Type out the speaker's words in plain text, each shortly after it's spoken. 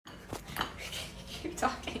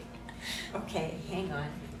hang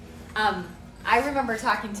on. I remember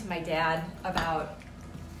talking to my dad about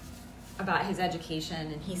his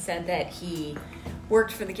education, and he said that he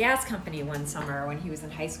worked for the gas company one summer when he was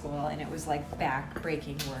in high school, and it was like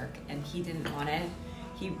back-breaking work, and he didn't want to.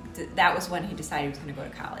 That was when he decided he was going to go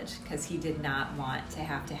to college, because he did not want to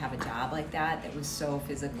have a job like that was so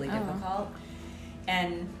physically difficult.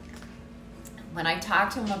 And when I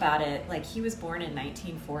talked to him about it, like, he was born in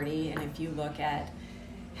 1940, and if you look at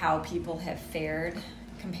how people have fared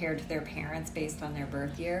compared to their parents based on their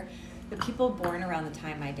birth year, the people born around the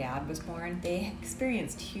time my dad was born, they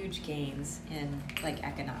experienced huge gains in, like,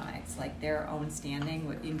 economics. Like, their own standing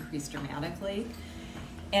would increase dramatically.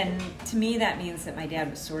 And to me, that means that my dad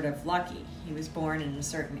was sort of lucky. He was born in a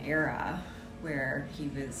certain era where he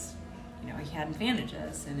was, he had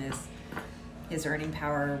advantages, and his earning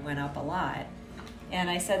power went up a lot. And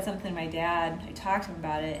I said something to my dad, I talked to him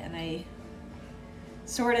about it, and I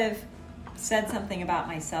sort of said something about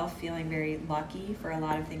myself feeling very lucky for a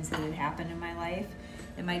lot of things that had happened in my life.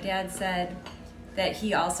 And my dad said that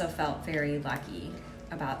he also felt very lucky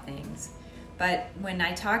about things. But when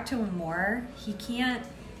I talked to him more, he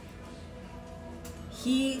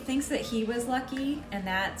thinks that he was lucky, and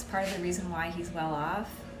that's part of the reason why he's well off.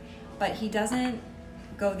 But he doesn't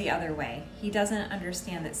go the other way. He doesn't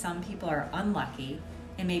understand that some people are unlucky,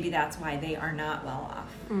 and maybe that's why they are not well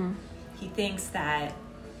off. He thinks that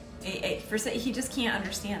he just can't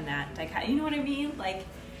understand that. You know what I mean? Like,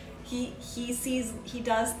 he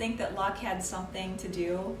does think that luck had something to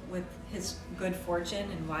do with his good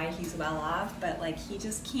fortune and why he's well off, but like, he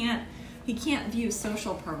can't view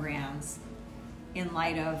social programs in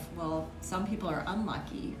light of, well, some people are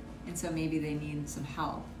unlucky, and so maybe they need some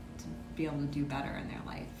help to be able to do better in their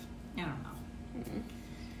life. I don't know.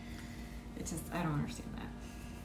 I don't understand that.